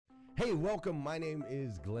Hey, welcome. My name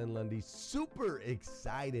is Glenn Lundy. Super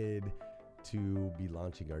excited to be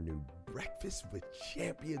launching our new Breakfast with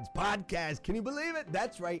Champions podcast. Can you believe it?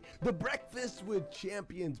 That's right. The Breakfast with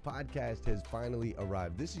Champions podcast has finally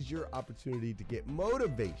arrived. This is your opportunity to get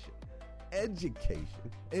motivation, education,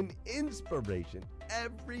 and inspiration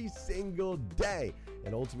every single day.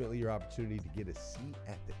 And ultimately, your opportunity to get a seat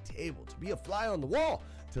at the table, to be a fly on the wall,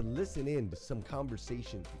 to listen in to some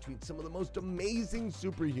conversations between some of the most amazing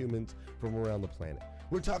superhumans from around the planet.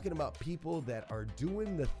 We're talking about people that are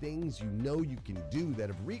doing the things you know you can do, that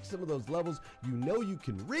have reached some of those levels you know you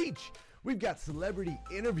can reach. We've got celebrity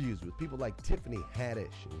interviews with people like Tiffany Haddish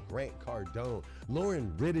and Grant Cardone,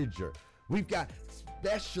 Lauren Rittiger. We've got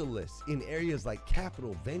specialists in areas like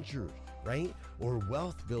capital ventures, right? Or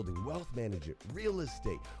wealth building, wealth management, real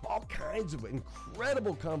estate, all kinds of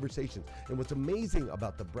incredible conversations. And what's amazing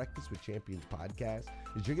about the Breakfast with Champions podcast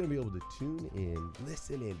is you're going to be able to tune in,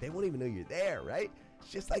 listen in. They won't even know you're there, right? It's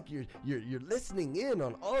just like you're listening in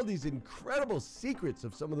on all these incredible secrets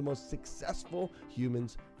of some of the most successful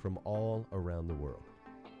humans from all around the world.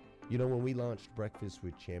 You know, when we launched Breakfast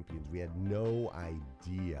with Champions, we had no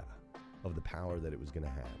idea of the power that it was going to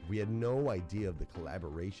have. We had no idea of the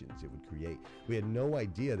collaborations it would create. We had no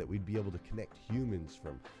idea that we'd be able to connect humans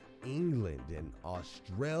from England and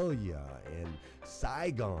Australia and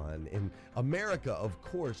Saigon and America, of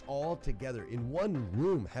course, all together in one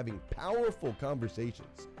room, having powerful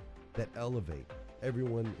conversations that elevate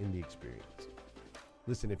everyone in the experience.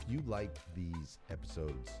 Listen, if you like these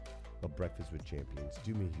episodes of Breakfast with Champions,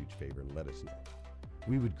 do me a huge favor and let us know.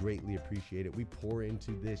 We would greatly appreciate it. We pour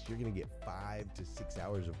into this. You're going to get 5 to 6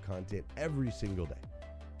 hours of content every single day,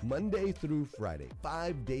 Monday through Friday,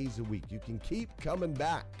 5 days a week. You can keep coming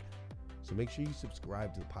back. So make sure you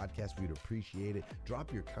subscribe to the podcast. We'd appreciate it.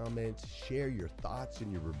 Drop your comments, share your thoughts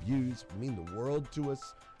and your reviews. It would mean the world to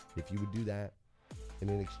us if you would do that. And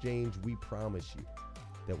in exchange, we promise you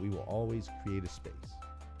that we will always create a space,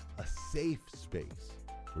 a safe space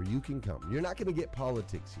where you can come. You're not going to get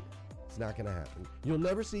politics here. It's not going to happen. You'll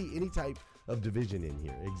never see any type of division in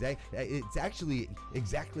here. It's actually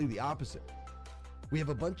exactly the opposite. We have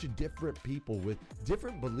a bunch of different people with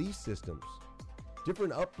different belief systems,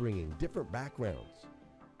 different upbringing, different backgrounds.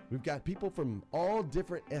 We've got people from all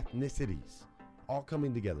different ethnicities all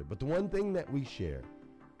coming together. But the one thing that we share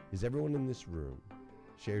is everyone in this room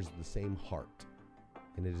shares the same heart.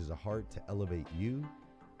 And it is a heart to elevate you,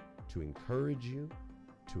 to encourage you,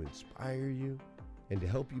 to inspire you, and to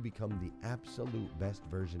help you become the absolute best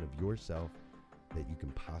version of yourself that you can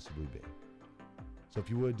possibly be. So if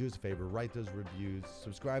you would, do us a favor, write those reviews,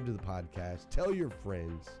 subscribe to the podcast, tell your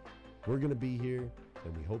friends. We're going to be here,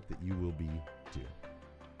 and we hope that you will be too.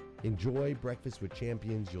 Enjoy Breakfast with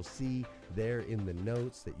Champions. You'll see there in the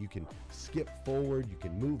notes that you can skip forward, you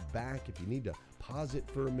can move back. If you need to pause it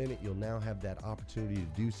for a minute, you'll now have that opportunity to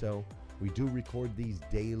do so. We do record these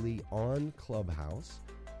daily on Clubhouse.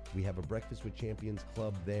 We have a Breakfast with Champions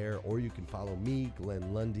club there, or you can follow me,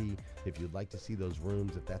 Glenn Lundy, if you'd like to see those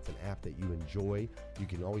rooms. If that's an app that you enjoy, you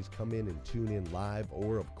can always come in and tune in live,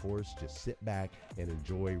 or of course, just sit back and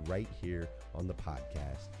enjoy right here on the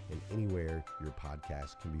podcast and anywhere your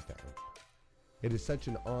podcast can be found. It is such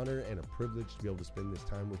an honor and a privilege to be able to spend this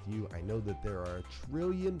time with you. I know that there are a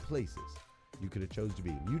trillion places you could have chose to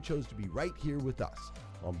be. You chose to be right here with us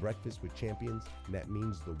on Breakfast with Champions, and that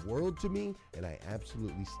means the world to me, and I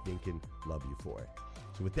absolutely stinking love you for it.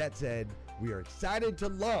 So with that said, we are excited to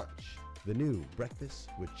launch the new Breakfast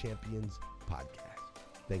with Champions podcast.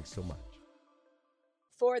 Thanks so much.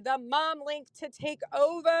 For the Mom Link to take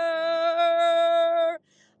over.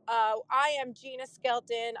 I am Gina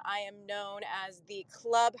Skelton. I am known as the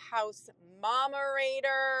Clubhouse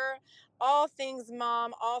Mommerator. All things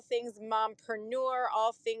mom, all things mompreneur,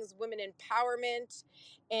 all things women empowerment.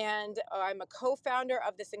 And I'm a co-founder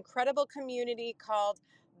of this incredible community called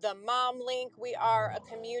the Mom Link. We are a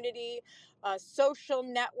community, a social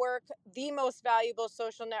network, the most valuable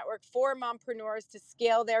social network for mompreneurs to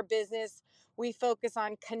scale their business. We focus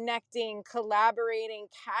on connecting, collaborating,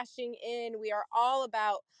 cashing in. We are all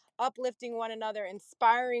about uplifting one another,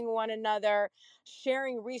 inspiring one another,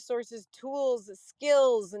 sharing resources, tools,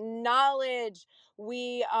 skills, knowledge.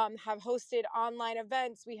 We have hosted online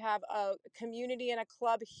events. We have a community and a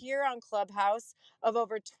club here on Clubhouse of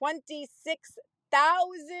over 26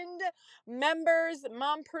 members,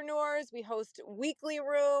 mompreneurs. We host weekly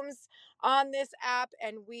rooms on this app,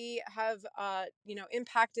 and we have,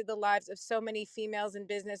 impacted the lives of so many females in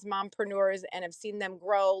business, mompreneurs, and have seen them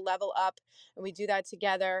grow, level up, and we do that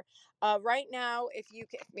together. Right now, if you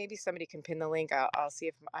can, maybe somebody can pin the link. I'll see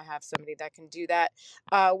if I have somebody that can do that.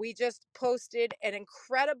 We just posted an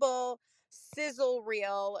incredible sizzle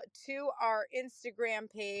reel to our Instagram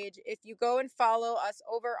page. If you go and follow us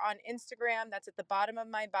over on Instagram, that's at the bottom of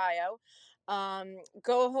my bio.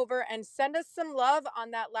 Go over and send us some love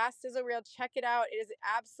on that last sizzle reel. Check it out. It is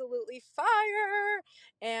absolutely fire.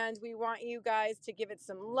 And we want you guys to give it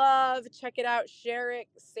some love. Check it out, share it,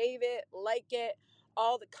 save it, like it,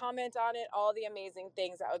 all the comment on it, all the amazing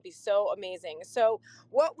things. That would be so amazing. So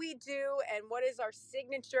what we do and what is our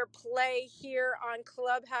signature play here on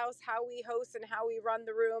Clubhouse, how we host and how we run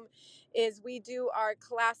the room, is we do our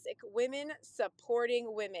classic women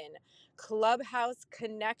supporting women, Clubhouse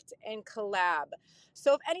Connect and Collab.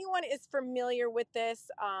 So if anyone is familiar with this,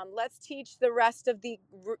 let's teach the rest of the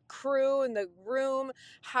crew in the room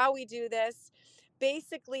how we do this.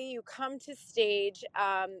 Basically, you come to stage.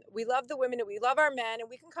 We love the women, and we love our men, and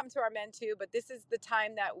we can come to our men too, but this is the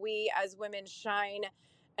time that we as women shine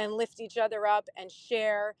and lift each other up and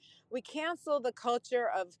share. We cancel the culture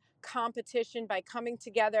of competition by coming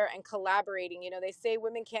together and collaborating. They say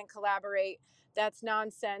women can't collaborate. That's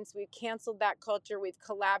nonsense. We've canceled that culture. We've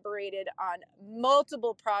collaborated on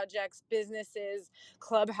multiple projects, businesses,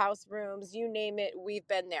 clubhouse rooms, you name it, we've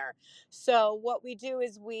been there. So what we do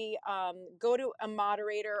is we go to a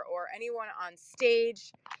moderator or anyone on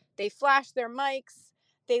stage. They flash their mics.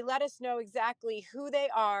 They let us know exactly who they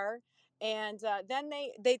are. And then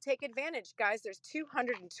they take advantage. Guys, there's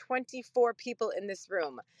 224 people in this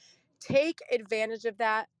room. Take advantage of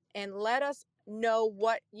that and let us know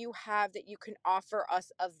what you have that you can offer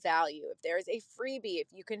us of value. If there is a freebie, if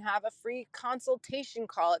you can have a free consultation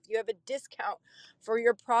call, if you have a discount for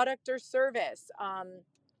your product or service,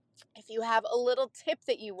 if you have a little tip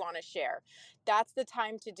that you want to share, that's the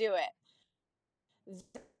time to do it.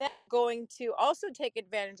 That's going to also take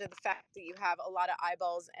advantage of the fact that you have a lot of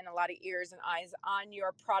eyeballs and a lot of ears and eyes on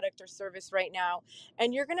your product or service right now.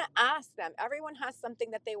 And you're going to ask them. Everyone has something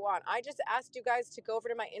that they want. I just asked you guys to go over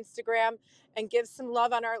to my Instagram and give some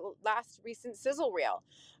love on our last recent sizzle reel.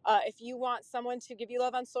 If you want someone to give you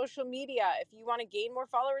love on social media, if you want to gain more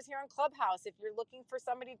followers here on Clubhouse, if you're looking for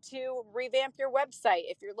somebody to revamp your website,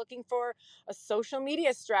 if you're looking for a social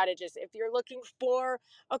media strategist, if you're looking for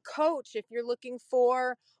a coach, if you're looking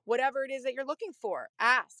for whatever it is that you're looking for,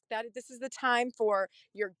 ask. That this is the time for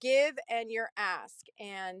your give and your ask.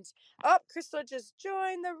 And Crystal just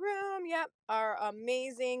joined the room. Yep, our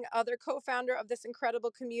amazing other co-founder of this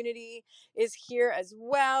incredible community is here as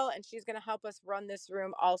well, and she's going to help us run this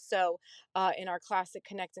room also in our classic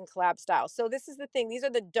connect and collab style. So this is the thing. These are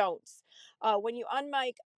the don'ts. When you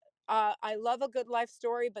unmic, I love a good life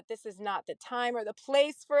story, but this is not the time or the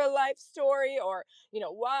place for a life story, or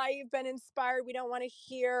why you've been inspired. We don't want to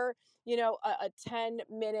hear a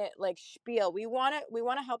 10-minute like spiel. We want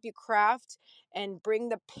to help you craft and bring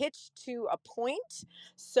the pitch to a point.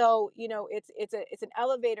 So it's an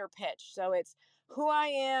elevator pitch. So it's who I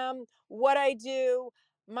am, what I do,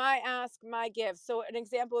 my ask, my give. So an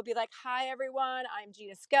example would be like, hi everyone, I'm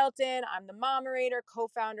Gina Skelton. I'm the Mommerator,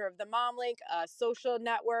 co-founder of the MomLink, a social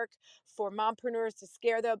network for mompreneurs to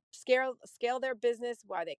scale their business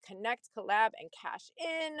while they connect, collab, and cash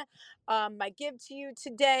in. My give to you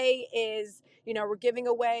today is, we're giving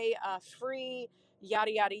away a free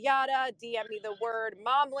yada yada yada. DM me the word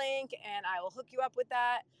MomLink and I will hook you up with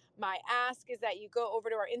that. My ask is that you go over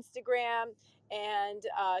to our Instagram and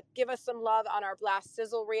give us some love on our blast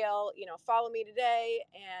sizzle reel, follow me today,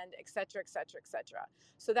 and et cetera, et cetera, et cetera.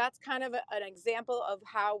 So that's kind of an example of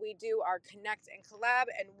how we do our connect and collab,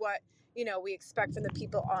 and what we expect from the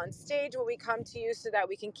people on stage when we come to you, so that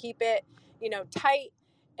we can keep it tight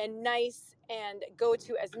and nice and go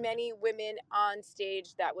to as many women on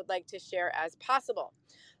stage that would like to share as possible.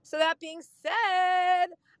 So that being said,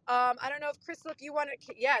 I don't know if Crystal, if you want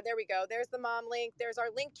to, yeah, there we go. There's the mom link. There's our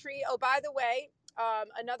link tree. Oh, by the way,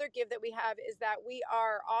 another give that we have is that we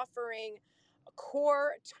are offering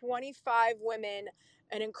core 25 women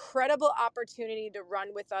an incredible opportunity to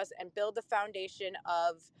run with us and build the foundation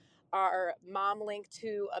of our Mom Link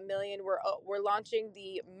to a million. We're launching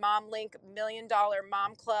the Mom Link $1 Million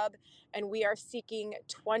Mom Club, and we are seeking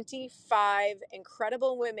 25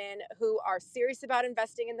 incredible women who are serious about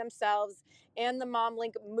investing in themselves and the Mom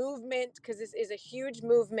Link movement, because this is a huge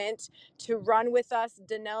movement, to run with us.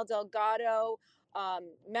 Danelle Delgado,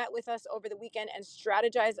 met with us over the weekend and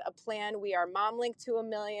strategized a plan. We are Mom Link to a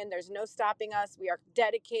million. There's no stopping us. We are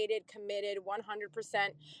dedicated, committed, 100%,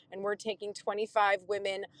 and we're taking 25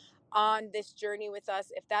 women on this journey with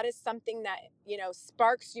us. If that is something that,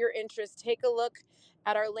 sparks your interest, take a look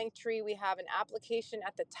at our link tree. We have an application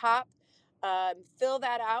at the top. Fill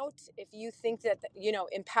that out if you think that,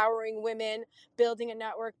 empowering women, building a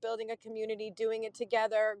network, building a community, doing it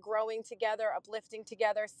together, growing together, uplifting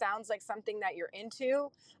together sounds like something that you're into.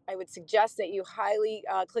 I would suggest that you highly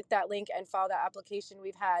click that link and follow that application.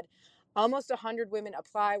 We've had almost 100 women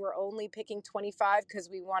apply. We're only picking 25 because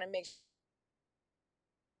we want to make sure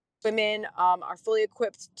women are fully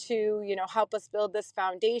equipped to, help us build this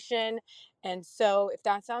foundation. And so if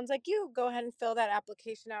that sounds like you, go ahead and fill that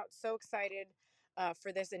application out. So excited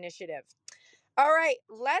for this initiative. All right,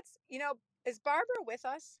 is Barbara with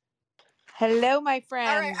us? Hello, my All right,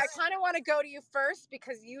 friends. I kind of want to go to you first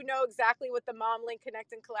because you know exactly what the Mom Link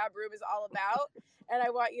Connect and Collab Room is all about. And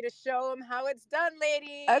I want you to show them how it's done,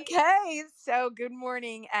 lady. Okay, so good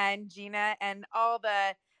morning, and Gina and all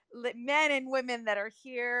the men and women that are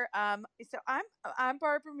here. So I'm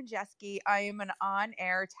Barbara Majeski. I am an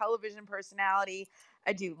on-air television personality.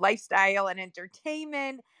 I do lifestyle and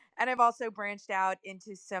entertainment, and I've also branched out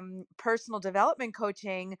into some personal development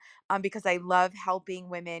coaching because I love helping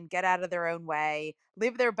women get out of their own way,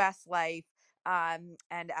 live their best life. And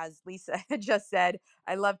as Lisa just said,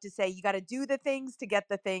 I love to say you got to do the things to get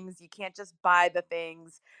the things. You can't just buy the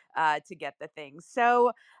things to get the things.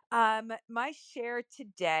 So, my share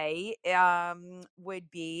today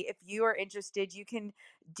would be, if you are interested, you can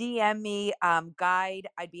DM me, guide.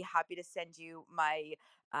 I'd be happy to send you my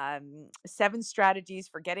 7 strategies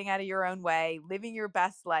for getting out of your own way, living your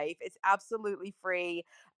best life. It's absolutely free.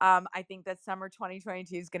 I think that summer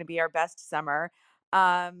 2022 is going to be our best summer.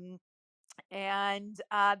 And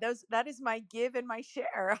that is my give and my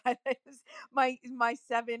share. That is my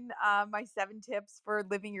 7 tips for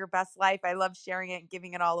living your best life. I love sharing it and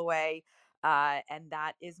giving it all away. And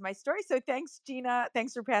that is my story. So thanks, Gina.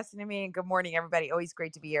 Thanks for passing to me, and good morning, everybody. Always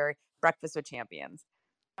great to be here. Breakfast with Champions.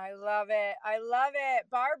 I love it. I love it.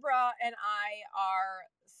 Barbara and I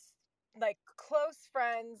are like close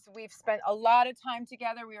friends. We've spent a lot of time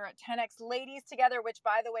together. We were at 10X Ladies together, which,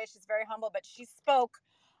 by the way, she's very humble, but she spoke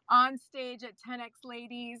on stage at 10X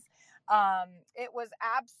Ladies. It was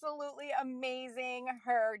absolutely amazing.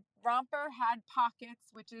 Her romper had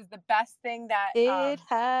pockets, which is the best thing that It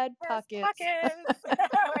had pockets. I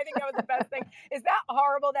think that was the best thing. Is that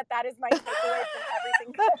horrible that is my takeaway from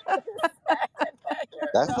everything that said?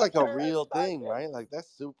 That's like a real thing, right? Like that's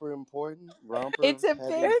super important. Romper. It's a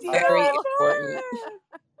big deal. Very important.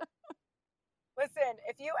 Listen,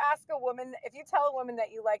 if you tell a woman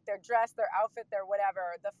that you like their dress, their outfit, their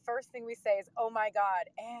whatever, the first thing we say is, "Oh my God,"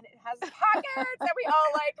 and it has pockets, and we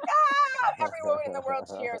all like, ah! Every woman in the world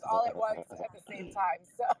cheers all at once at the same time.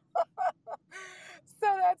 So,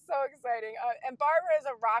 so that's so exciting. And Barbara is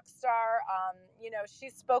a rock star.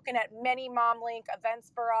 She's spoken at many Mom Link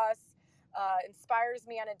events for us. Inspires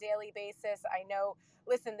me on a daily basis. I know.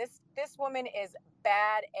 Listen, this woman is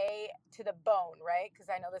bad to the bone, right? Because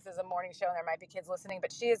I know this is a morning show and there might be kids listening,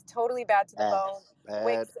 but she is totally bad to the bone.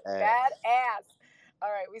 Bad ass. All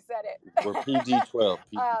right, we said it. We're PG-12.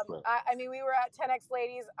 I mean, we were at 10X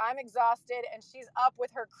Ladies. I'm exhausted, and she's up with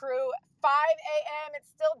her crew. 5 a.m. It's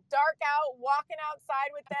still dark out, walking outside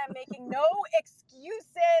with them, making no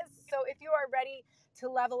excuses. So if you are ready to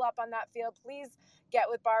level up on that field, please get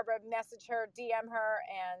with Barbara, message her, DM her,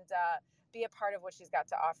 and be a part of what she's got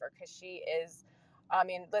to offer, because she is,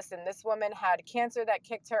 listen, this woman had cancer that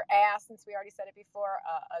kicked her ass, since we already said it before,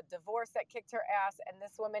 a divorce that kicked her ass, and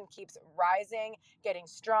this woman keeps rising, getting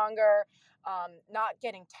stronger, not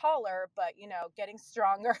getting taller, but, getting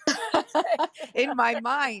stronger. In my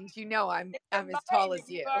mind, I'm as tall as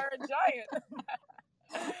you. You are a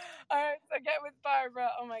giant. All right, so get with Barbara.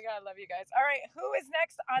 Oh my God, I love you guys. All right, who is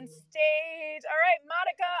next on stage? All right,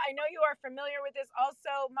 Monica, I know you are familiar with this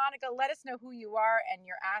also. Monica, let us know who you are and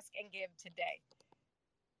your ask and give today.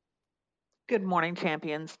 Good morning,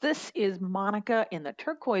 champions. This is Monica in the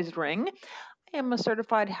turquoise ring. I am a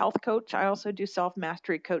certified health coach. I also do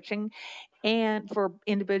self-mastery coaching and for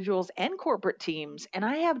individuals and corporate teams. And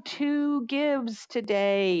I have 2 gives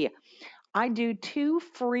today. I do 2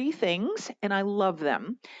 free things, and I love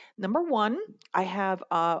them. Number 1, I have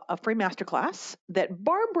a free masterclass that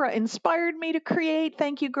Barbara inspired me to create.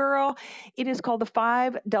 Thank you, girl. It is called the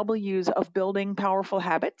 5 W's of Building Powerful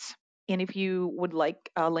Habits. And if you would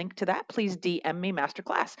like a link to that, please DM me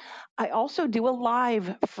Masterclass. I also do a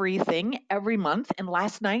live free thing every month. And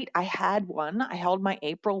last night I had one. I held my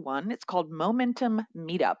April one. It's called Momentum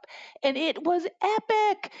Meetup. And it was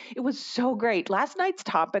epic. It was so great. Last night's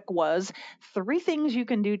topic was 3 things you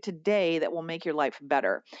can do today that will make your life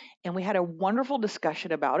better. And we had a wonderful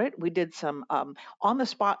discussion about it. We did some on the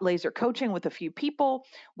spot laser coaching with a few people.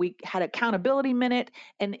 We had accountability minute,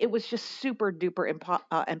 and it was just super duper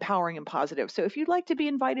empowering and positive. So if you'd like to be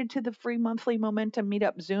invited to the free monthly Momentum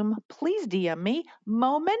Meetup Zoom, please DM me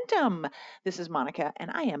Momentum. This is Monica,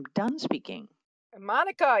 and I am done speaking.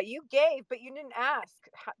 Monica, you gave, but you didn't ask.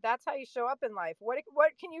 That's how you show up in life. What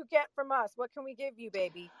can you get from us? What can we give you,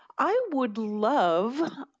 baby? I would love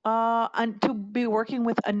to be working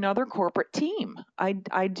with another corporate team. I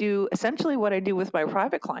do essentially what I do with my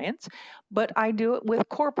private clients, but I do it with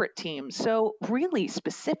corporate teams. So really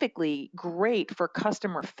specifically great for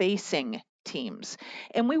customer facing teams.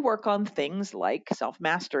 And we work on things like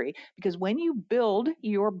self-mastery, because when you build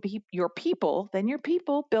your people, then your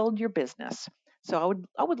people build your business. So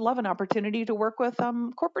I would love an opportunity to work with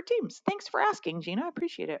corporate teams. Thanks for asking, Gina. I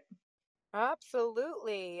appreciate it.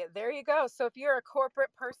 Absolutely. There you go. So if you're a corporate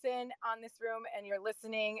person on this room and you're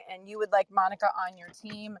listening and you would like Monica on your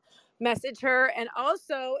team, message her. And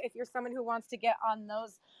also, if you're someone who wants to get on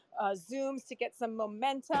those Zooms to get some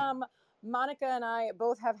momentum, Monica and I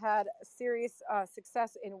both have had serious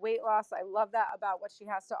success in weight loss. I love that about what she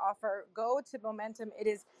has to offer. Go to Momentum. It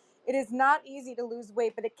is not easy to lose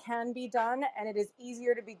weight, but it can be done, and it is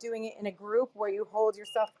easier to be doing it in a group where you hold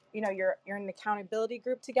yourself, you're in an accountability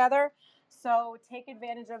group together. So take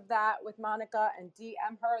advantage of that with Monica and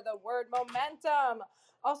DM her the word momentum.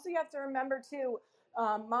 Also, you have to remember too,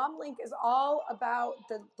 Mom Link is all about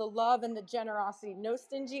the love and the generosity. No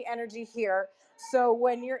stingy energy here. So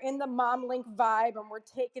when you're in the Mom Link vibe and we're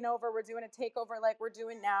taking over, we're doing a takeover like we're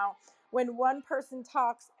doing now. When one person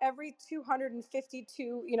talks, every 250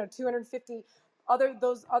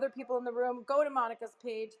 those other people in the room go to Monica's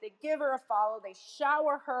page. They give her a follow. They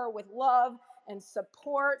shower her with love and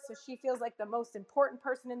support so she feels like the most important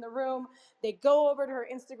person in the room. They go over to her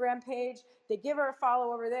Instagram page. They give her a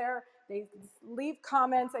follow over there. They leave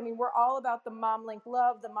comments. I mean, we're all about the Mom Link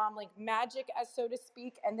love, the Mom Link magic, as so to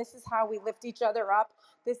speak. And this is how we lift each other up.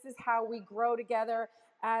 This is how we grow together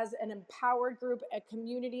as an empowered group, a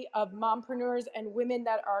community of mompreneurs and women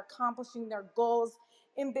that are accomplishing their goals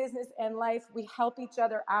in business and life. We help each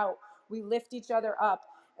other out. We lift each other up.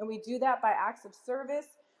 And we do that by acts of service,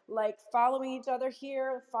 like following each other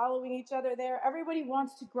here, following each other there. Everybody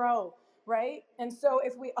wants to grow, right? And so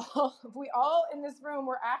if we all in this room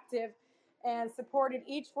were active and supported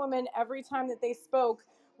each woman every time that they spoke,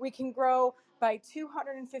 we can grow by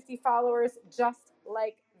 250 followers just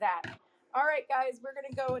like that. All right, guys, we're going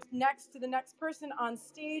to go next to the next person on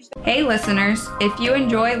stage. Hey, listeners. If you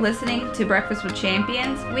enjoy listening to Breakfast with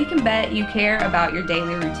Champions, we can bet you care about your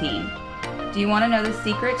daily routine. Do you want to know the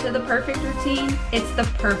secret to the perfect routine? It's the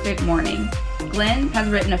perfect morning. Glenn has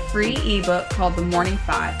written a free ebook called The Morning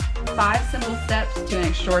 5, 5 simple steps to an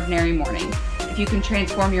extraordinary morning. If you can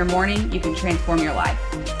transform your morning, you can transform your life.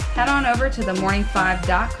 Head on over to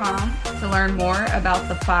themorning5.com to learn more about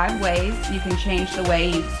the 5 ways you can change the way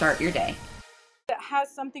you start your day. That has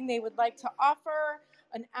something they would like to offer,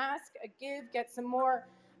 an ask, a give, get some more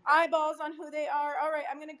eyeballs on who they are. All right,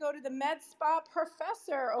 I'm going to go to the Med Spa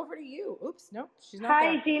professor. Over to you. Oops, no, she's not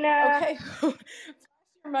Hi, there. Gina. Okay, flash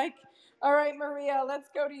your mic. All right, Maria, let's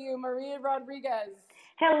go to you. Maria Rodriguez.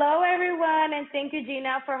 Hello, everyone, and thank you,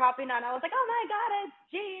 Gina, for hopping on. I was like, oh my God, it's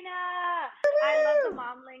Gina. I love the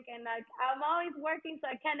Mom Link, and I'm always working, so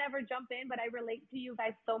I can't ever jump in, but I relate to you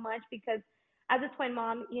guys so much because as a twin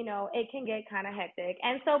mom, it can get kind of hectic.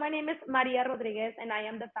 And so my name is Maria Rodriguez, and I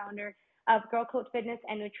am the founder of Girl Code Fitness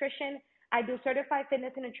and Nutrition. I do certified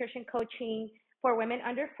fitness and nutrition coaching for women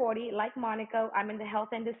under 40, like Monica. I'm in the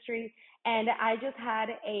health industry, and I just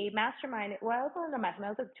had a mastermind. Well, it wasn't a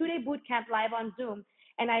mastermind. It was a 2-day boot camp live on Zoom.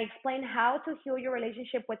 And I explained how to heal your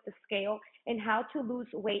relationship with the scale and how to lose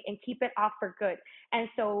weight and keep it off for good. And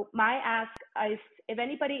so my ask is, if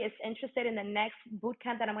anybody is interested in the next boot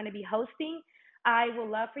camp that I'm going to be hosting, I would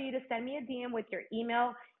love for you to send me a DM with your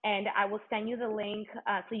email, and I will send you the link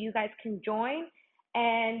so you guys can join.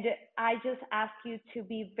 And I just ask you to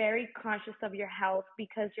be very conscious of your health,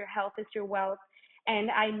 because your health is your wealth.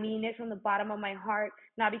 And I mean it from the bottom of my heart,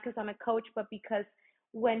 not because I'm a coach, but because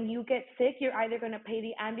when you get sick, you're either going to pay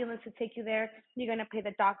the ambulance to take you there, you're going to pay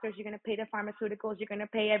the doctors, you're going to pay the pharmaceuticals, you're going to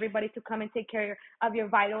pay everybody to come and take care of your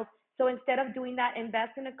vitals. So instead of doing that,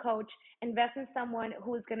 invest in a coach, invest in someone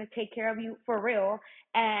who is going to take care of you for real,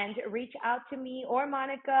 and reach out to me or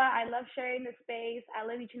Monica. I love sharing the space. I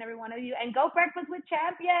love each and every one of you. And go Breakfast with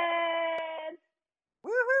Champions. Woo,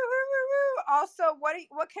 woo, woo, woo, woo. Also, what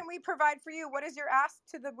can we provide for you? What is your ask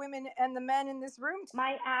to the women and the men in this room?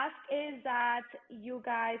 My ask is that you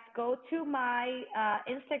guys go to my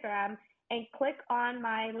Instagram and click on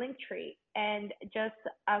my link tree and just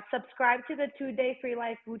subscribe to the 2-day free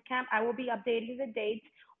life bootcamp. I will be updating the dates,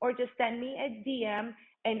 or just send me a DM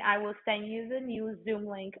and I will send you the new Zoom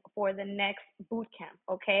link for the next bootcamp.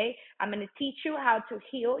 Okay, I'm going to teach you how to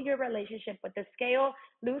heal your relationship with the scale,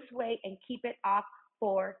 lose weight, and keep it off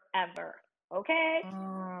forever. Okay.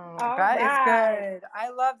 All That is right. good. I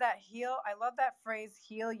love that I love that phrase,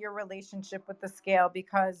 heal your relationship with the scale,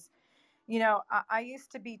 because, you know, I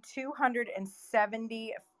used to be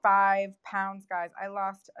 275 pounds, guys. I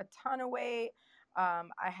lost a ton of weight. I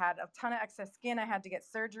had a ton of excess skin. I had to get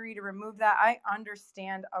surgery to remove that. I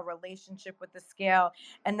understand a relationship with the scale.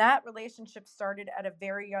 And that relationship started at a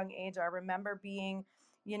very young age. I remember being,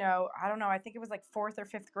 you know, I don't know, I think it was like 4th or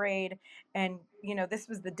 5th grade. And, you know, this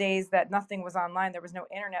was the days that nothing was online. There was no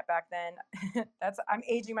internet back then. I'm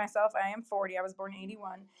aging myself. I am 40. I was born in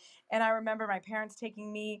 81. And I remember my parents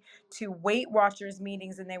taking me to Weight Watchers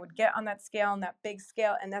meetings, and they would get on that scale, and that big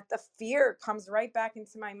scale, and that the fear comes right back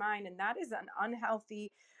into my mind. And that is an unhealthy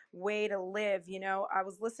way to live. You know, I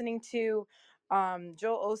was listening to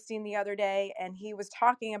Joel Osteen the other day, and he was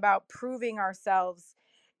talking about proving ourselves.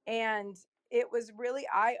 And it was really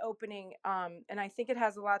eye-opening. And I think it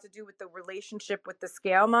has a lot to do with the relationship with the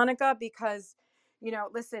scale, Monica, because, you know,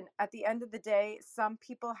 listen, at the end of the day, some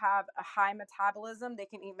people have a high metabolism. They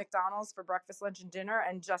can eat McDonald's for breakfast, lunch, and dinner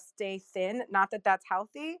and just stay thin. Not that that's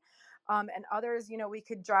healthy. And others, you know, we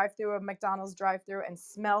could drive through a McDonald's drive-through and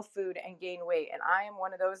smell food and gain weight. And I am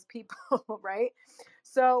one of those people, right?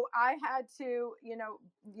 So I had to,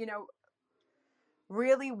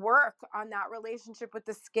 really work on that relationship with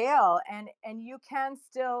the scale, and you can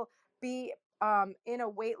still be in a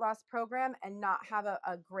weight loss program and not have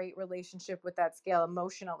a great relationship with that scale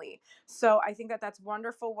emotionally. So I think that that's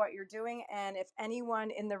wonderful what you're doing. And if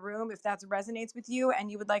anyone in the room, if that resonates with you and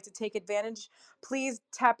you would like to take advantage, please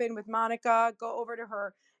tap in with Monica. Go over to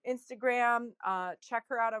her Instagram, check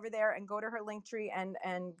her out over there, and go to her link tree and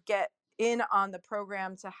get in on the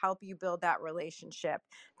program to help you build that relationship.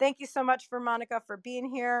 Thank you so much for Monica for being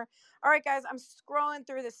here. All right, guys, I'm scrolling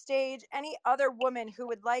through the stage. Any other woman who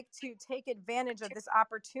would like to take advantage of this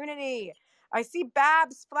opportunity? I see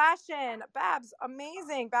Babs flashing. Babs,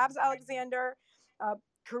 amazing. Babs Alexander,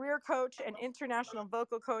 career coach and international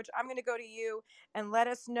vocal coach. I'm going to go to you and let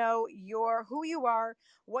us know who you are,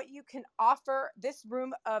 what you can offer this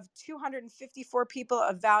room of 254 people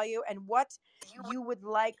of value, and what you would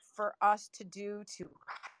like for us to do to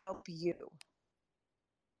help you.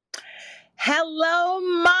 Hello,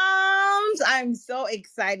 moms. I'm so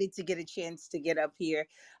excited to get a chance to get up here.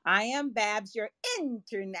 I am Babs, your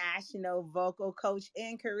international vocal coach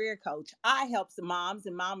and career coach. I help some moms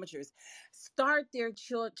and momagers start their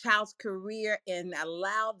child's career and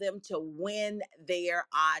allow them to win their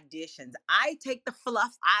auditions. I take the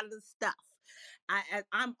fluff out of the stuff.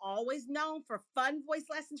 I'm always known for fun voice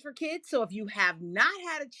lessons for kids. So if you have not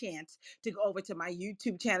had a chance to go over to my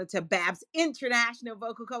YouTube channel to Babs International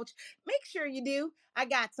Vocal Coach, make sure you do. I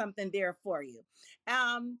got something there for you.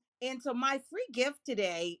 And so my free gift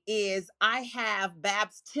today is I have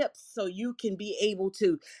Babs tips so you can be able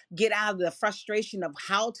to get out of the frustration of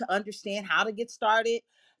how to understand how to get started,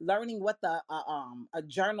 learning what a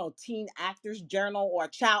journal, teen actors journal or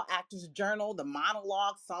child actors journal, the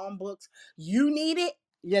monologue, song books, you need it,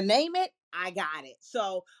 you name it, I got it.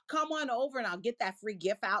 So come on over and I'll get that free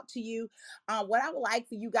gift out to you. What I would like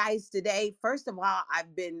for you guys today, first of all,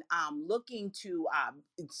 I've been looking to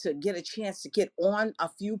get a chance to get on a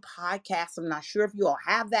few podcasts. I'm not sure if you all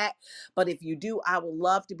have that, but if you do, I would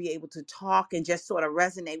love to be able to talk and just sort of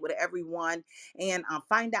resonate with everyone and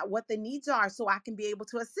find out what the needs are so I can be able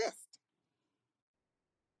to assist.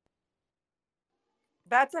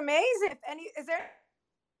 That's amazing. Is there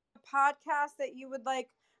a podcast that you would like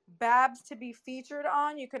Babs to be featured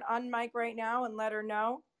on? You can unmic right now and let her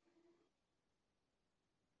know.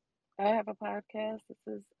 I have a podcast. This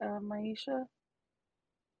is Maisha.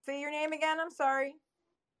 Say your name again. I'm sorry.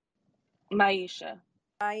 Maisha.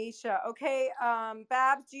 Maisha. Okay.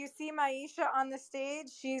 Babs, do you see Maisha on the stage?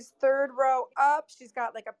 She's 3rd row up. She's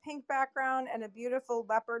got like a pink background and a beautiful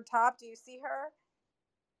leopard top. Do you see her?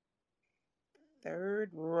 Third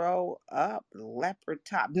row up, leopard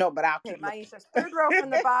top. No, but I'll Okay, keep looking. Maisha's third row from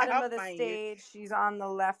the bottom I'll of the find you. stage. She's on the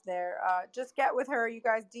left there. Just get with her. You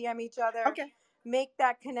guys DM each other. Okay. Make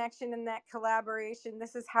that connection and that collaboration.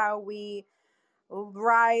 This is how we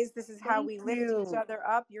rise. This is how Thank we lift you. each other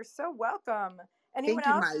up. You're so welcome. Anyone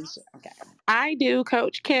Thank you, else? Maisha. Okay. I do,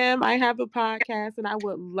 Coach Kim. I have a podcast, and I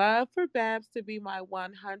would love for Babs to be my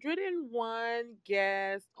 101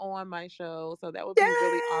 guest on my show. So that would be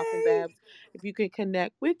really awesome, Yay! Babs. If you could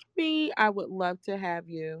connect with me, I would love to have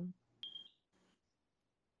you.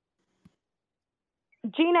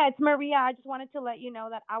 Gina, it's Maria. I just wanted to let you know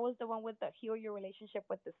that I was the one with the heal your relationship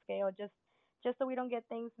with the scale, just so we don't get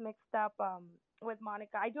things mixed up with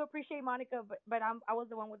Monica. I do appreciate Monica, but I was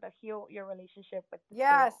the one with the heal your relationship with the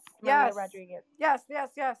Yes, scale. Maria yes, Rodriguez.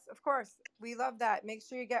 yes. Of course, we love that. Make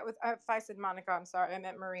sure you get with. If I said Monica, I'm sorry, I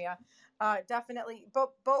meant Maria. Definitely,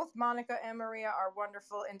 both Monica and Maria are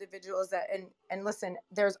wonderful individuals. That and listen,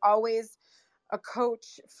 there's always a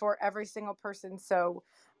coach for every single person. So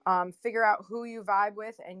figure out who you vibe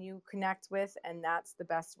with and you connect with, and that's the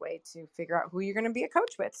best way to figure out who you're going to be a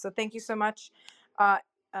coach with. So thank you so much,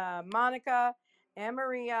 Monica and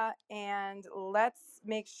Maria, and let's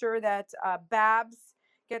make sure that Babs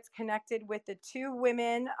gets connected with the two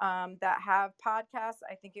women that have podcasts.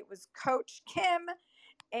 I think it was Coach Kim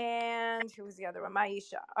and who was the other one?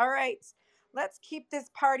 Maisha. All right, let's keep this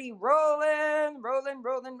party rolling.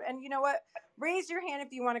 And you know what? Raise your hand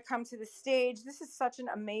if you want to come to the stage. This is such an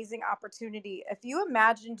amazing opportunity. If you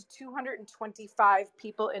imagined 225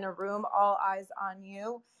 people in a room, all eyes on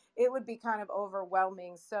you, it would be kind of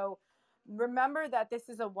overwhelming. So remember that this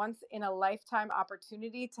is a once in a lifetime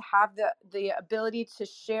opportunity to have the ability to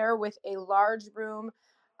share with a large room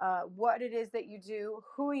what it is that you do,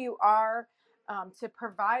 who you are, to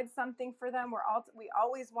provide something for them. We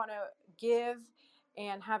always want to give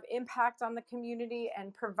and have impact on the community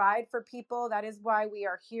and provide for people. That is why we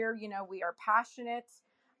are here. You know, we are passionate.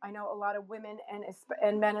 I know a lot of women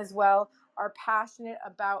and men as well are passionate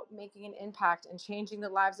about making an impact and changing the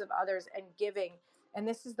lives of others and giving. And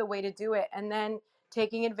this is the way to do it. And then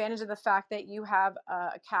taking advantage of the fact that you have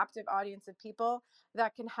a captive audience of people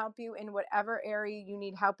that can help you in whatever area you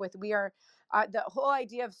need help with. We are the whole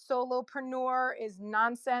idea of solopreneur is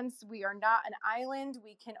nonsense. We are not an island.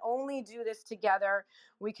 We can only do this together.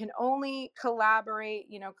 We can only collaborate.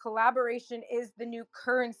 You know, collaboration is the new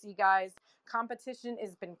currency, guys. Competition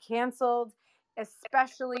has been canceled,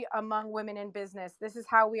 especially among women in business. This is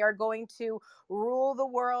how we are going to rule the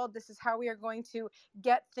world. This is how we are going to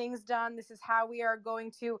get things done. This is how we are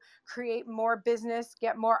going to create more business,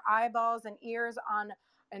 get more eyeballs and ears on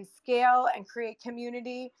and scale and create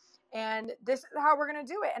community. And this is how we're going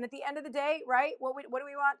to do it. And at the end of the day, right, what do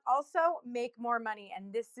we want? Also make more money.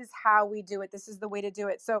 And this is how we do it. This is the way to do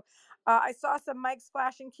it. So I saw some mics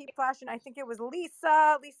flashing, keep flashing. I think it was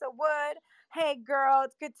Lisa Wood. Hey girl,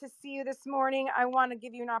 it's good to see you this morning. I want to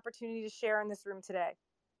give you an opportunity to share in this room today.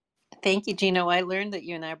 Thank you, Gino. I learned that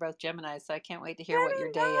you and I are both Gemini, so I can't wait to hear what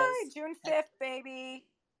your day is. June 5th, baby.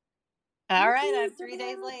 All right, I'm 3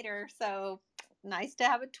 days later, so nice to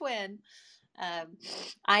have a twin.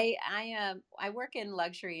 I work in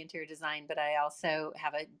luxury interior design, but I also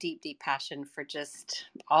have a deep passion for just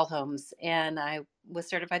all homes. And I was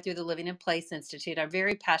certified through the Living in Place Institute. I'm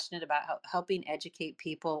very passionate about helping educate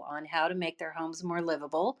people on how to make their homes more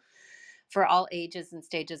livable for all ages and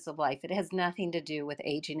stages of life. It has nothing to do with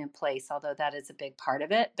aging in place, although that is a big part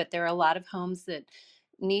of it. But there are a lot of homes that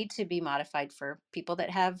need to be modified for people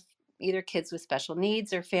that have either kids with special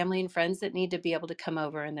needs or family and friends that need to be able to come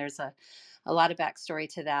over. And there's a lot of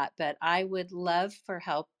backstory to that. But I would love for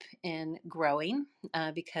help in growing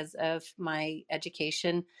because of my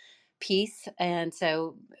education piece. And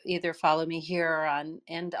so either follow me here or on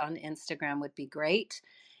Instagram would be great.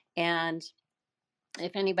 And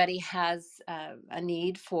if anybody has a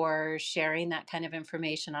need for sharing that kind of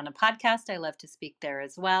information on a podcast, I love to speak there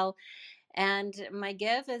as well. And my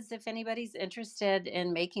give is if anybody's interested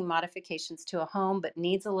in making modifications to a home but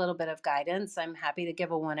needs a little bit of guidance, I'm happy to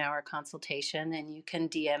give a 1-hour consultation, and you can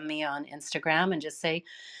DM me on Instagram and just say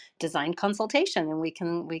design consultation, and we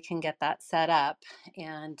can get that set up.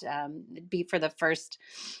 And it'd be for the first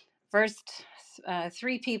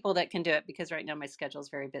 3 people that can do it, because right now my schedule is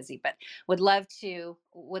very busy, but would love to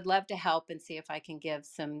help and see if I can give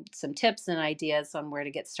some tips and ideas on where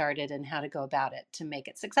to get started and how to go about it to make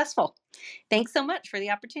it successful. Thanks so much for the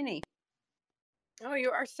opportunity. Oh,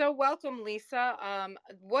 you are so welcome, Lisa.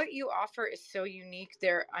 What you offer is so unique.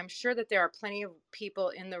 I'm sure that there are plenty of people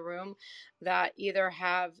in the room that either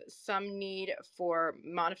have some need for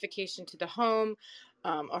modification to the home,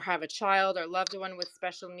 or have a child or loved one with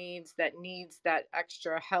special needs that needs that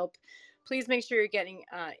extra help, please make sure you're getting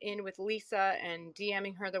in with Lisa and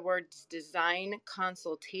DMing her the words design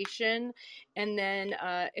consultation. And then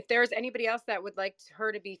if there's anybody else that would like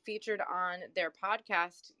her to be featured on their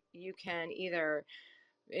podcast, you can either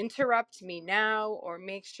interrupt me now or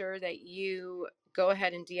make sure that you go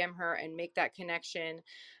ahead and DM her and make that connection.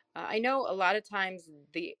 I know a lot of times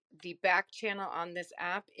the back channel on this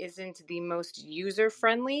app isn't the most user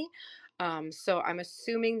friendly. So I'm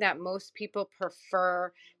assuming that most people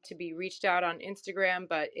prefer to be reached out on Instagram.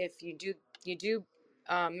 But if you do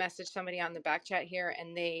message somebody on the back chat here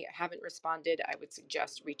and they haven't responded, I would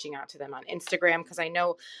suggest reaching out to them on Instagram, because I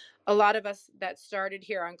know a lot of us that started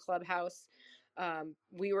here on Clubhouse,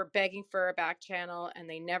 we were begging for a back channel and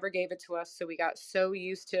they never gave it to us. So we got so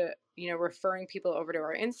used to, referring people over to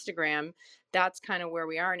our Instagram. That's kind of where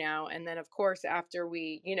we are now. And then of course, after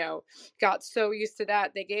we, got so used to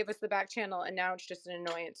that, they gave us the back channel, and now it's just an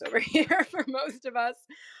annoyance over here for most of us,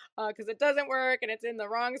 because it doesn't work and it's in the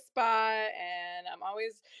wrong spot. And I'm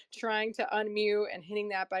always trying to unmute and hitting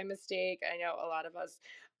that by mistake. I know a lot of us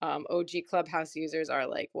OG Clubhouse users are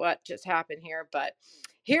like, what just happened here? But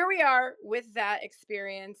here we are with that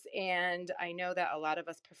experience. And I know that a lot of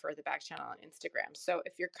us prefer the back channel on Instagram. So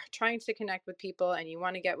if you're trying to connect with people and you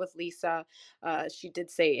want to get with Lisa, she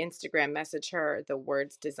did say Instagram message her the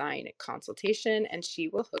words design consultation and she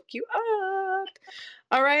will hook you up.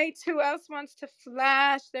 All right. Who else wants to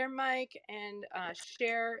flash their mic and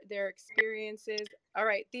share their experiences? All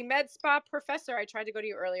right. The Med Spa professor, I tried to go to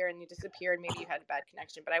you earlier and you disappeared. Maybe you had a bad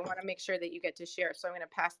connection, but I want to make sure that you get to share. So I'm going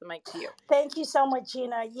to pass the mic to you. Thank you so much,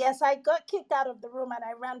 Gina. Yes, I got kicked out of the room and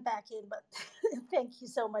I ran back in, but thank you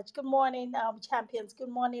so much. Good morning, champions. Good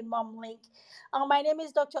morning, Mom Link. My name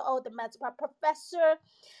is Dr. O, the Med Spa professor.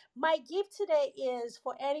 My gift today is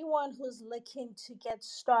for anyone who's looking to get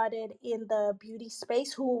started in the beauty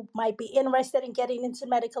space, who might be interested in getting into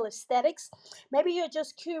medical aesthetics. Maybe you're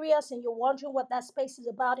just curious and you're wondering what that space is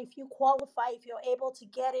about, if you qualify, if you're able to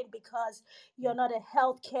get in because you're not a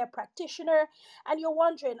healthcare practitioner, and you're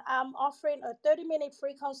wondering, I'm offering a 30-minute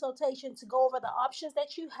free consultation to go over the options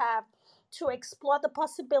that you have to explore the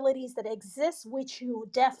possibilities that exist, which you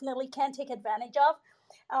definitely can take advantage of.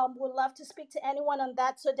 Would love to speak to anyone on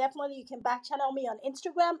that. So definitely you can back channel me on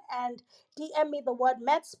Instagram and DM me the word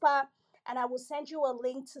Med Spa, and I will send you a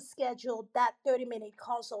link to schedule that 30-minute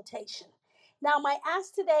consultation. Now, my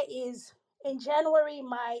ask today is, in January,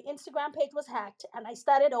 my Instagram page was hacked and I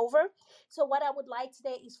started over. So what I would like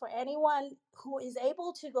today is for anyone who is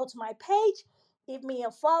able to go to my page, give me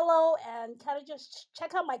a follow and kind of just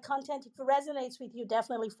check out my content. If it resonates with you,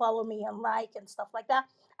 definitely follow me and like and stuff like that.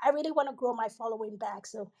 I really want to grow my following back.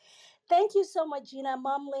 So thank you so much, Gina.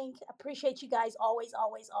 Mom Link, appreciate you guys always,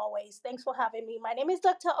 always, always. Thanks for having me. My name is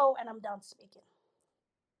Dr. O and I'm done speaking.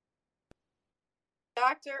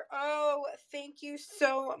 Dr. O, thank you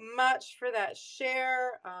so much for that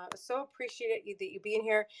share. So appreciate it that you being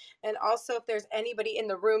here. And also, if there's anybody in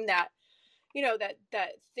the room that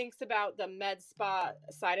that thinks about the med spa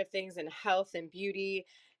side of things and health and beauty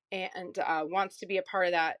and wants to be a part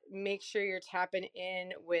of that, make sure you're tapping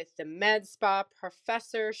in with the Med Spa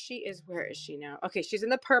professor. Where is she now? Okay, she's in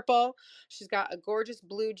the purple. She's got a gorgeous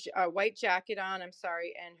white jacket on. I'm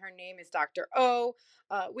sorry. And her name is Dr. O.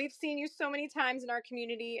 We've seen you so many times in our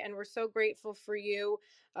community and we're so grateful for you.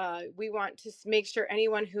 We want to make sure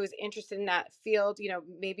anyone who is interested in that field,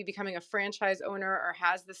 maybe becoming a franchise owner or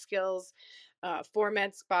has the skills for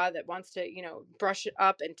Med Spa, that wants to, brush it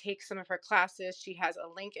up and take some of her classes. She has a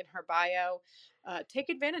link in her bio. Take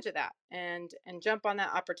advantage of that and jump on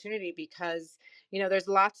that opportunity, because, there's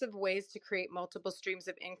lots of ways to create multiple streams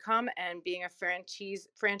of income, and being a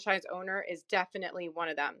franchise owner is definitely one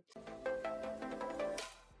of them.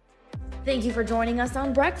 Thank you for joining us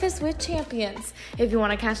on Breakfast with Champions. If you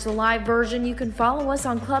want to catch the live version, you can follow us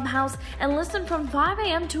on Clubhouse and listen from 5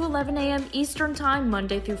 a.m. to 11 a.m. Eastern Time,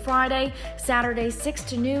 Monday through Friday, Saturdays 6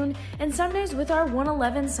 to noon, and Sundays with our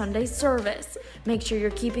 1:11 Sunday service. Make sure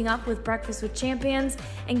you're keeping up with Breakfast with Champions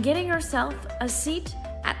and getting yourself a seat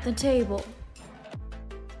at the table.